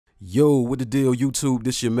Yo, what the deal, YouTube?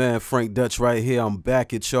 This your man Frank Dutch right here. I'm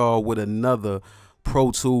back at y'all with another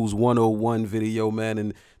Pro Tools 101 video, man.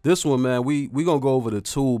 And this one, man, we gonna go over the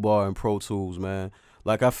toolbar in Pro Tools, man.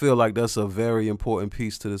 Like, I feel like that's a very important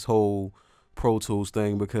piece to this whole Pro Tools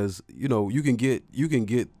thing because you can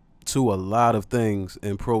get to a lot of things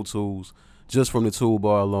in Pro Tools just from the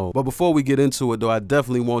toolbar alone. But before we get into it though, I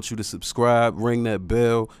definitely want you to subscribe, ring that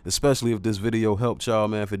bell, especially if this video helped y'all,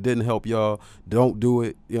 man. If it didn't help y'all, don't do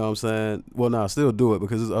it. You know what I'm saying? Well, nah, still do it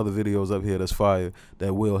because there's other videos up here that's fire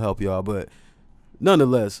that will help y'all. But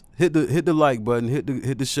nonetheless, hit the like button,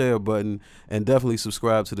 hit the share button, and definitely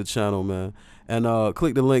subscribe to the channel, man. And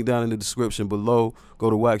click the link down in the description below. Go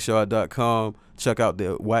to waxyard.com. Check out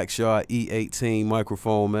the Waxyard E18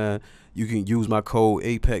 microphone, man. You can use my code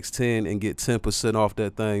APEX10 and get 10% off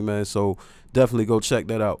that thing, man. So definitely go check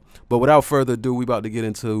that out. But without further ado, we about to get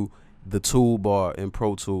into the toolbar in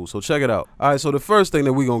Pro Tools. So check it out. All right, so the first thing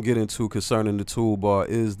that we're going to get into concerning the toolbar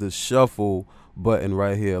is the shuffle button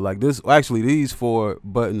right here. Like this, actually these four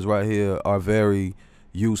buttons right here are very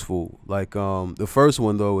useful. Like the first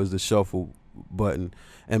one though is the shuffle button.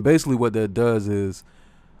 And basically what that does is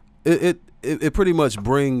it pretty much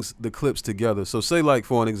brings the clips together. So say, like,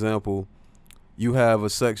 for an example, you have a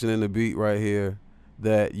section in the beat right here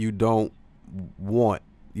that you don't want,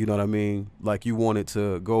 you know what I mean? Like you want it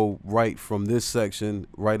to go right from this section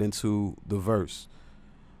right into the verse.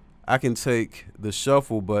 I can take the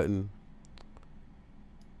shuffle button,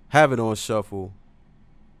 have it on shuffle,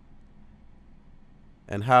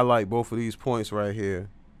 and highlight both of these points right here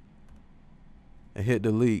and hit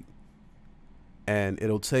delete, and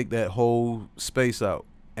it'll take that whole space out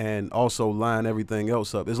and also line everything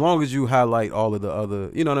else up. As long as you highlight all of the other,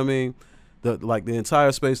 you know what I mean? Like the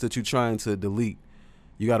entire space that you're trying to delete,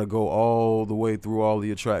 you got to go all the way through all of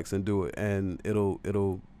your tracks and do it, and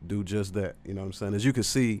it'll do just that. You know what I'm saying? As you can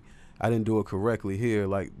see, I didn't do it correctly here.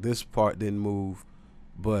 Like this part didn't move,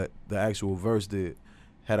 but the actual verse did.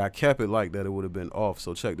 Had I kept it like that, it would have been off.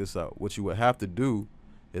 So check this out. What you would have to do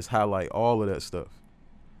is highlight all of that stuff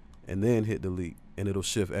and then hit delete, and it'll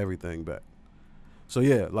shift everything back. So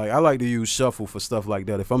yeah, like I like to use shuffle for stuff like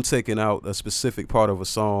that. If I'm taking out a specific part of a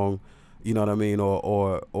song, you know what I mean,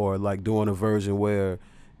 or like doing a version where,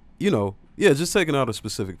 yeah, just taking out a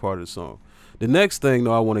specific part of the song. The next thing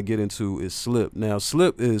though I want to get into is slip. Now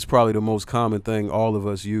slip is probably the most common thing all of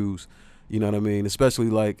us use, you know what I mean,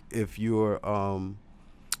 especially like if you're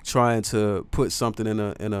trying to put something in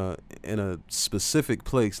a specific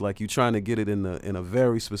place, like you're trying to get it in a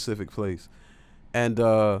very specific place, and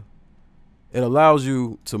it allows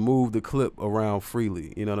you to move the clip around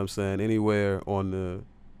freely, you know what I'm saying, anywhere on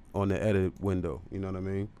the edit window, you know what I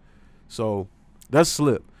mean. So that's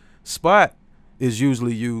slip. Spot is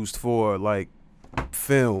usually used for like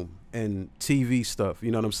film and TV stuff, you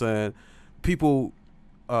know what I'm saying. People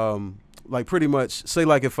like pretty much say,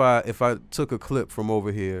 like if I took a clip from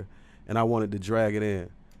over here and I wanted to drag it in,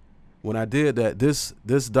 when I did that,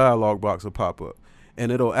 this dialog box will pop up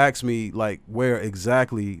and it'll ask me like where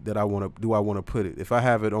exactly that I want to put it. If I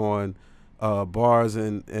have it on bars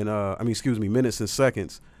and minutes and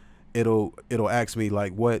seconds, it'll ask me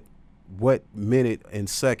like what minute and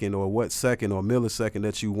second, or what second or millisecond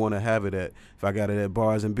that you want to have it at. If I got it at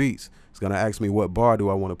bars and beats, it's gonna ask me what bar do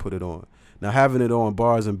I want to put it on. Now having it on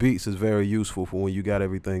bars and beats is very useful for when you got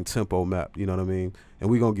everything tempo mapped, you know what I mean? And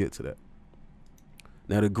we're gonna get to that.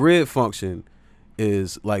 Now the grid function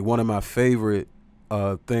is like one of my favorite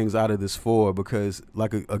things out of this four, because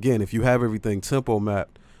like again, if you have everything tempo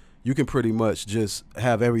mapped, you can pretty much just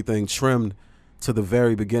have everything trimmed to the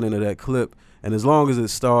very beginning of that clip, and as long as it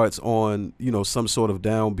starts on some sort of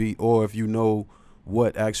downbeat, or if you know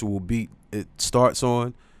what actual beat it starts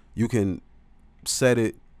on, you can set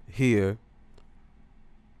it here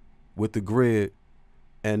with the grid,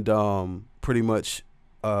 and pretty much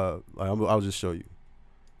I'll just show you.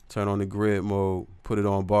 Turn on the grid mode, put it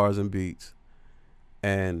on bars and beats,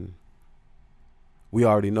 and we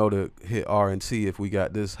already know to hit R and T if we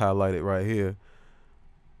got this highlighted right here.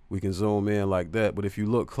 We can zoom in like that, but if you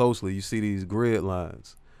look closely, you see these grid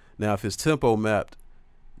lines. Now if it's tempo mapped,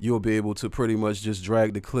 you'll be able to pretty much just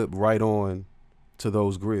drag the clip right on to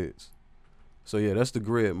those grids. So yeah, that's the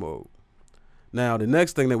grid mode. Now the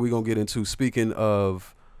next thing that we're gonna get into, speaking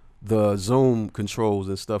of the zoom controls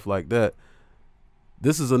and stuff like that,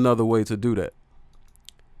 this is another way to do that.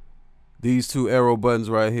 These two arrow buttons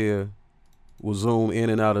right here will zoom in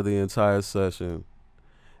and out of the entire session,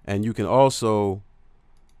 and you can also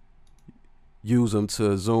use them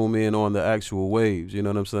to zoom in on the actual waves, you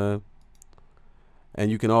know what I'm saying.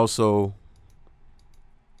 And you can also,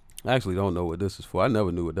 I actually don't know what this is for. I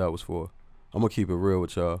never knew what that was for. I'm gonna keep it real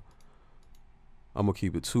with y'all. I'm gonna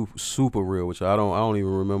keep it super real, which I don't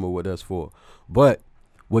even remember what that's for. But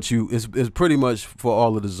what you is pretty much for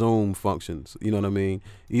all of the zoom functions. You know what I mean?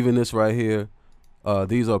 Even this right here,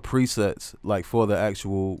 these are presets like for the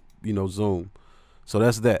actual, you know, zoom. So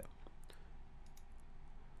that's that.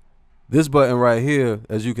 This button right here,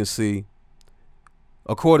 as you can see,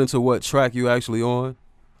 according to what track you actually on,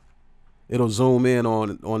 it'll zoom in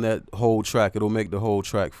on that whole track. It'll make the whole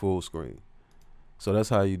track full screen. So that's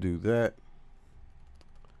how you do that.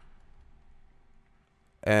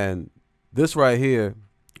 And this right here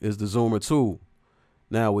is the zoomer tool.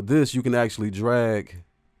 Now with this, you can actually drag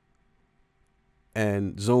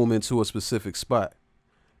and zoom into a specific spot.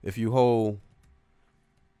 If you hold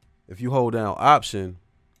down Option,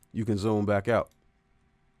 you can zoom back out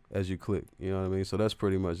as you click. You know what I mean? So that's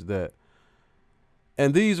pretty much that.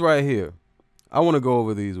 And these right here, I want to go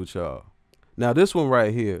over these with y'all. Now this one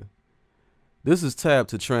right here, this is tab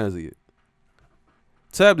to transient.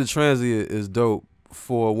 Tab to transient is dope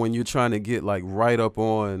for when you're trying to get like right up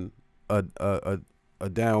on a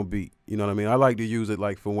downbeat. You know what I mean? I like to use it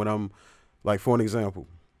like for when I'm like, for an example,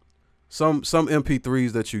 some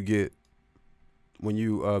MP3s that you get when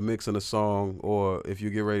you mixing a song, or if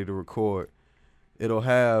you get ready to record, it'll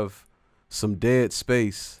have some dead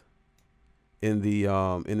space in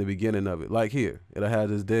the beginning of it. Like here, it'll have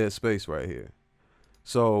this dead space right here.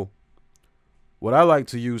 So what I like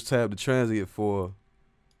to use tab to transient for,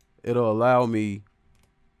 it'll allow me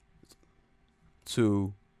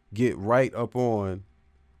to get right up on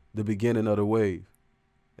the beginning of the wave,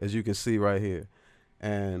 as you can see right here.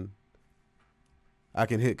 And I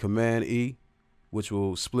can hit Command E, which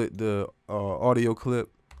will split the audio clip,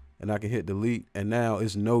 and I can hit delete, and now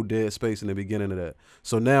it's no dead space in the beginning of that.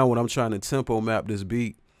 So now when I'm trying to tempo map this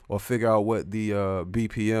beat, or figure out what the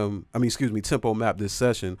tempo map this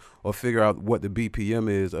session, or figure out what the BPM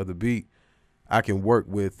is of the beat, I can work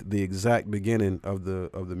with the exact beginning of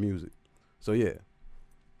the music. So yeah,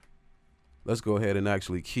 let's go ahead and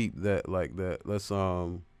actually keep that like that. Let's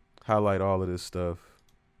highlight all of this stuff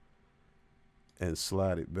and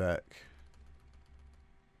slide it back.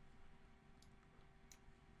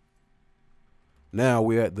 Now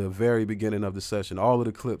we're at the very beginning of the session. All of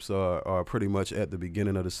the clips are pretty much at the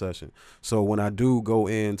beginning of the session. So when I do go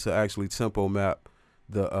in to actually tempo map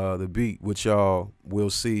the beat, which y'all will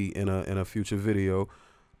see in a future video,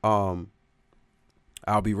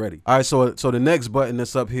 I'll be ready. All right, so the next button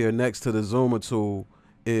that's up here next to the zoomer tool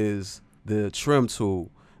is the trim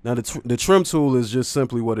tool. Now the trim tool is just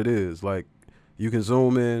simply what it is. Like, you can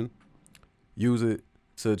zoom in, use it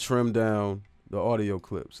to trim down the audio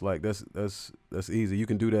clips. Like that's easy. You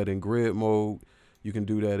can do that in grid mode. You can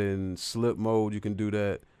do that in slip mode. You can do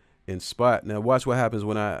that in spot. Now watch what happens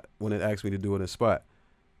when it asks me to do it in spot.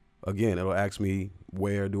 Again, it'll ask me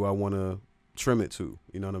where do I want to trim it to.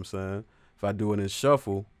 You know what I'm saying? If I do it in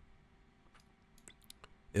shuffle,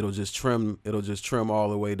 it'll just trim all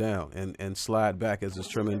the way down and slide back as it's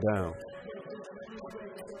trimming down.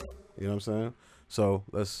 You know what I'm saying? So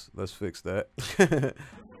let's fix that.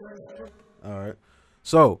 All right.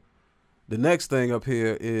 So the next thing up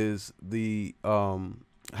here is the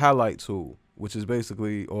highlight tool, which is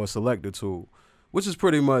basically, or selector tool, which is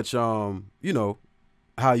pretty much you know,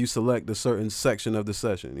 how you select a certain section of the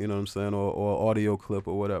session, you know what I'm saying, or audio clip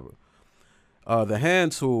or whatever. The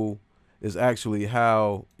hand tool is actually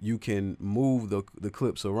how you can move the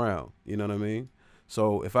clips around, you know what I mean?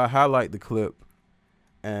 So if I highlight the clip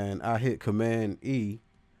and I hit Command E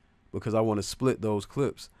because I want to split those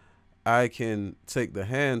clips, I can take the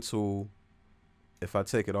hand tool. If I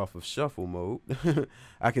take it off of shuffle mode,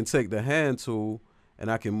 I can take the hand tool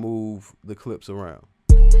and I can move the clips around.